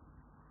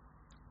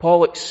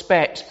 Paul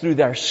expects through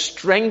their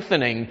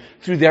strengthening,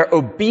 through their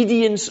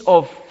obedience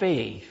of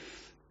faith,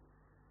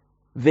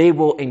 they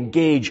will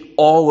engage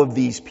all of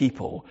these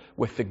people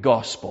with the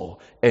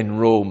gospel in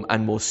Rome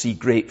and will see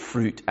great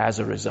fruit as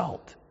a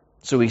result.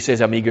 So he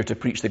says, I'm eager to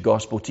preach the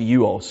gospel to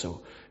you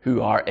also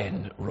who are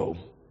in Rome.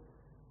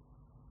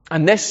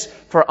 And this,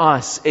 for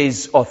us,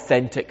 is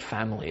authentic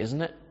family,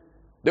 isn't it?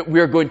 That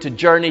we're going to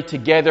journey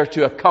together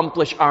to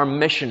accomplish our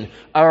mission,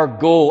 our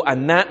goal,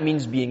 and that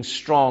means being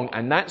strong.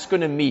 And that's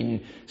going to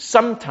mean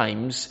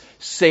sometimes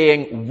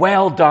saying,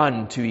 well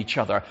done to each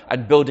other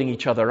and building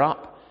each other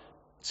up.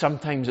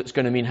 Sometimes it's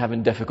going to mean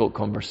having difficult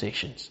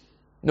conversations.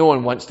 No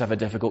one wants to have a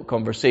difficult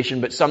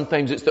conversation, but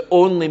sometimes it's the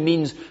only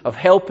means of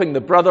helping the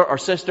brother or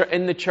sister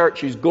in the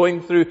church who's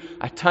going through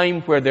a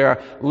time where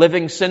they're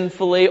living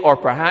sinfully, or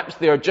perhaps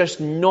they're just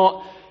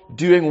not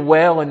doing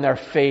well in their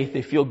faith.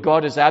 They feel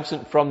God is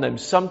absent from them.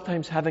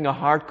 Sometimes having a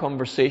hard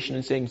conversation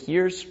and saying,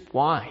 here's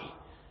why.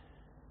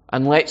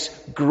 And let's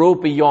grow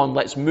beyond,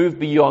 let's move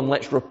beyond,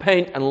 let's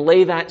repent and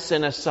lay that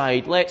sin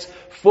aside. Let's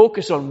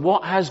focus on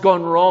what has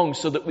gone wrong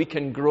so that we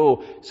can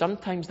grow.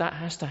 Sometimes that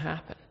has to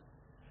happen.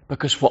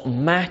 Because what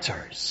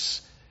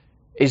matters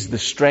is the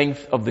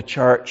strength of the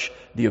church,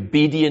 the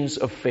obedience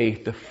of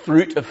faith, the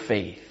fruit of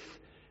faith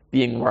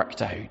being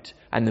worked out,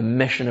 and the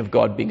mission of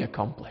God being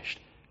accomplished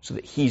so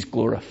that He's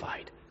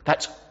glorified.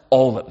 That's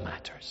all that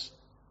matters.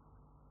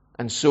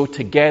 And so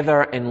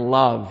together in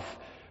love,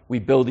 we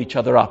build each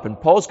other up. And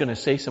Paul's going to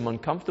say some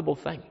uncomfortable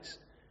things.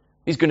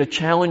 He's going to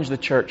challenge the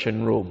church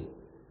in Rome.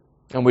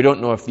 And we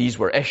don't know if these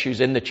were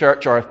issues in the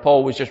church or if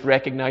Paul was just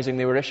recognizing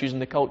they were issues in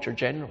the culture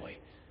generally.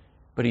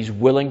 But he's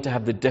willing to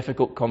have the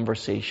difficult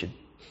conversation,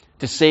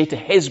 to say to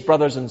his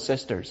brothers and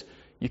sisters,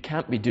 you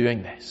can't be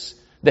doing this.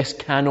 This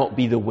cannot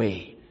be the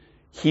way.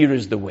 Here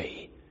is the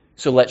way.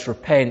 So let's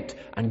repent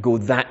and go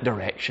that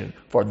direction.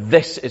 For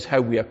this is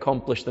how we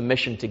accomplish the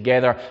mission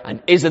together.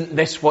 And isn't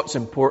this what's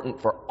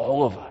important for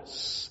all of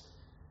us?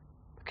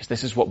 Because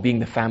this is what being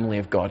the family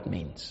of God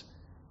means.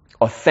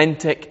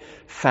 Authentic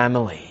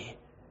family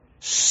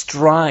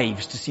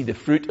strives to see the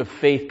fruit of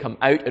faith come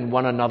out in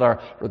one another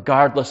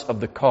regardless of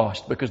the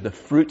cost, because the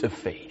fruit of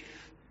faith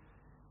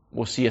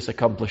will see us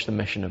accomplish the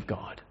mission of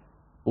God.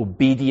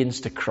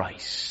 Obedience to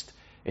Christ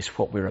is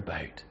what we're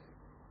about.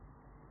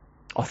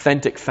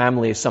 Authentic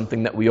family is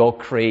something that we all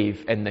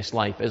crave in this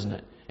life, isn't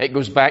it? It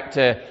goes back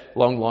to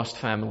long-lost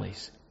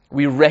families.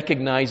 We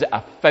recognize at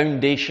a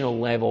foundational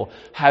level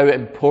how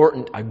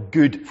important a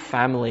good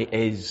family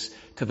is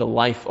to the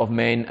life of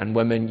men and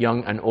women,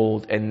 young and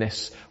old, in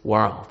this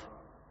world.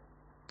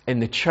 In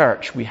the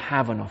church, we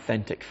have an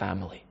authentic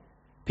family.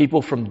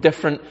 People from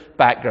different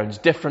backgrounds,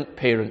 different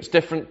parents,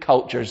 different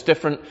cultures,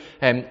 different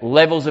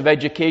levels of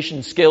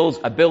education, skills,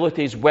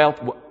 abilities, wealth,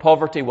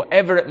 poverty,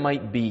 whatever it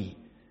might be.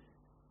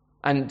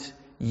 And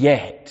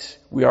yet,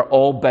 we are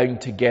all bound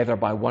together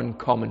by one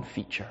common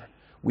feature.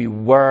 We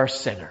were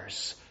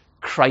sinners.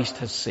 Christ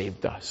has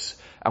saved us,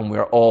 and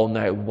we're all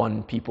now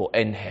one people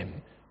in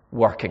Him,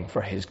 working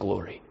for His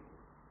glory.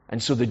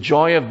 And so the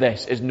joy of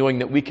this is knowing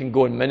that we can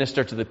go and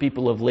minister to the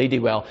people of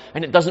Ladywell.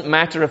 And it doesn't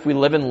matter if we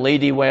live in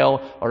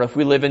Ladywell, or if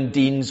we live in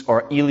Deans,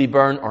 or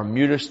Elyburn, or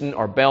Muirston,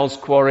 or Bell's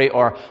Quarry,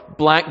 or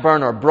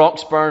Blackburn, or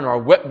Broxburn,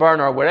 or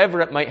Whitburn, or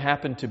wherever it might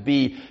happen to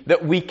be,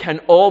 that we can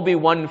all be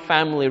one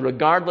family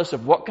regardless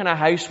of what kind of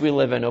house we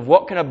live in, of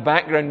what kind of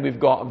background we've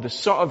got, of the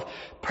sort of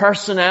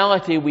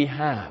personality we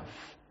have.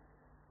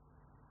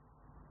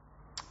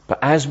 But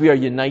as we are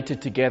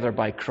united together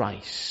by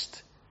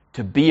Christ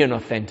to be an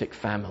authentic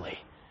family,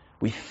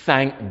 we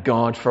thank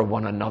God for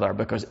one another,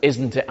 because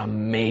isn't it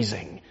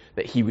amazing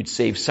that He would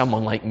save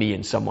someone like me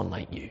and someone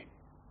like you?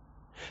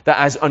 That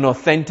as an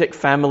authentic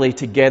family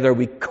together,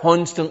 we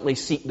constantly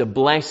seek the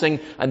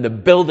blessing and the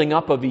building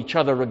up of each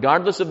other,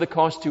 regardless of the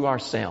cost to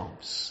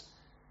ourselves.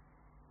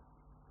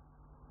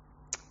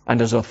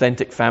 And as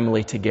authentic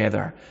family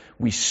together,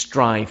 we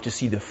strive to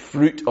see the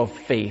fruit of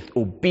faith,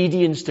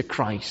 obedience to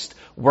Christ,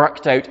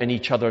 worked out in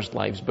each other's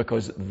lives,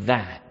 because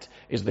that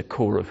is the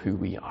core of who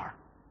we are.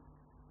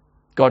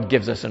 God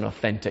gives us an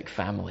authentic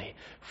family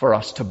for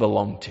us to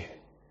belong to.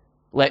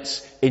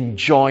 Let's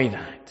enjoy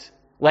that.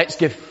 Let's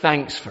give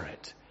thanks for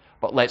it.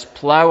 But let's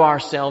plow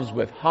ourselves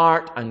with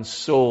heart and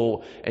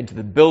soul into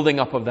the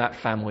building up of that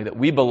family that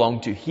we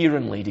belong to here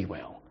in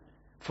Ladywell,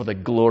 for the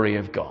glory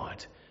of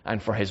God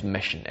and for His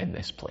mission in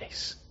this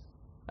place.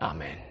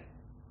 Amen.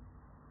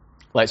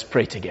 Let's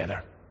pray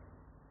together.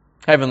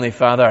 Heavenly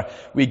Father,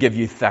 we give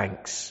You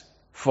thanks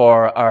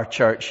for our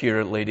church here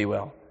at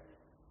Ladywell.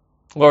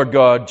 Lord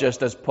God,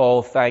 just as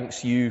Paul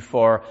thanks You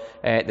for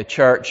the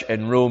church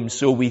in Rome,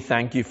 so we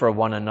thank You for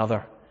one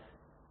another.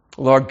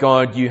 Lord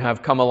God, You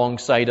have come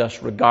alongside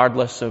us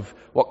regardless of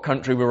what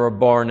country we were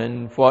born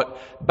in, what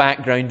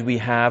background we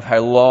have,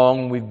 how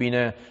long we've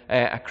been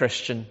a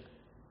Christian.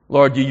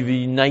 Lord, You've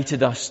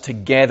united us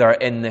together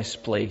in this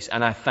place,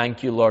 and I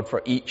thank You, Lord,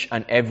 for each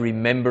and every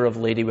member of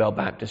Ladywell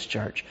Baptist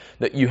Church,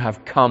 that You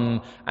have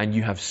come and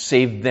You have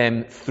saved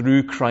them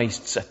through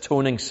Christ's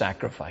atoning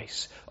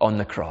sacrifice on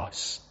the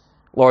cross.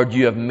 Lord,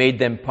 You have made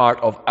them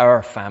part of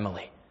our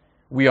family.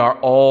 We are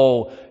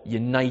all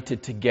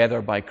united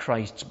together by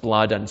Christ's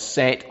blood and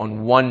set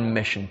on one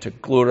mission to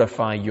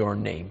glorify Your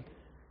name,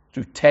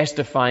 through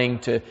testifying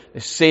to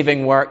the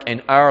saving work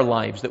in our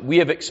lives that we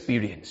have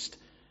experienced,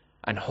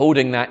 and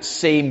holding that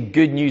same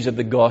good news of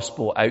the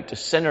gospel out to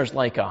sinners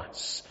like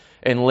us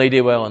in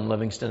Ladywell and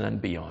Livingston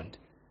and beyond.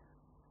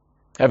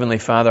 Heavenly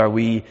Father,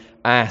 we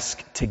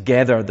ask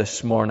together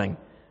this morning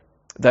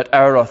that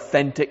our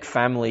authentic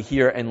family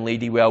here in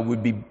Ladywell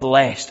would be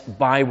blessed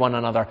by one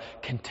another.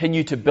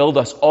 Continue to build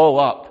us all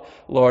up,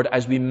 Lord,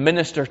 as we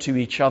minister to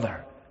each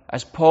other.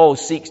 As Paul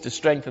seeks to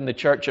strengthen the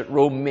church at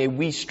Rome, may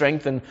we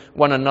strengthen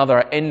one another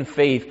in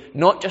faith,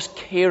 not just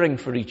caring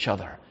for each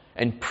other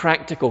in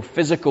practical,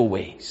 physical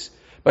ways,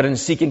 but in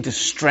seeking to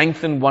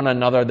strengthen one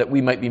another that we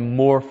might be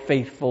more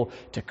faithful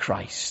to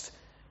Christ.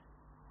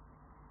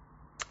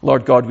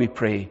 Lord God, we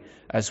pray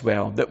as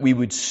well that we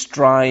would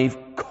strive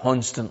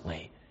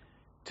constantly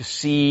to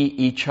see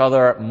each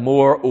other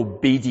more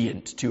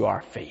obedient to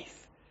our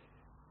faith,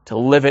 to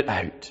live it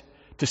out,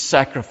 to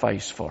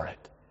sacrifice for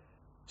it,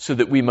 so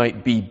that we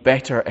might be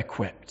better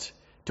equipped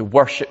to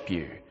worship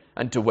you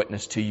and to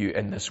witness to you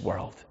in this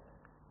world.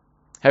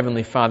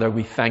 Heavenly Father,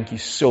 we thank you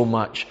so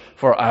much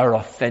for our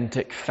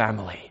authentic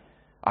family,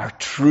 our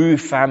true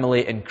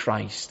family in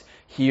Christ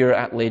here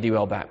at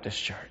Ladywell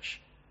Baptist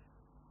Church.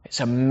 It's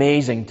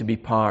amazing to be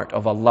part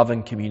of a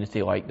loving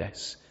community like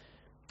this.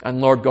 And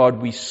Lord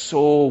God, we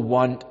so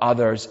want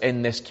others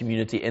in this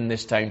community, in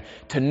this town,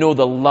 to know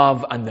the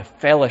love and the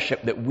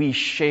fellowship that we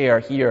share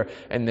here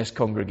in this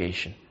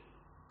congregation.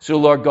 So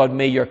Lord God,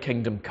 may your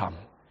kingdom come.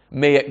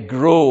 May it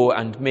grow,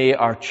 and may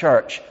our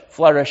church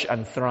flourish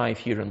and thrive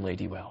here in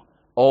Ladywell,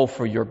 all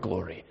for your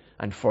glory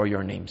and for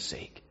your name's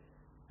sake.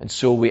 And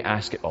so we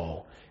ask it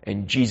all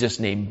in Jesus'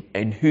 name,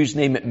 in whose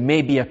name it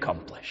may be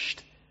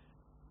accomplished.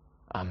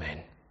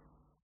 Amen.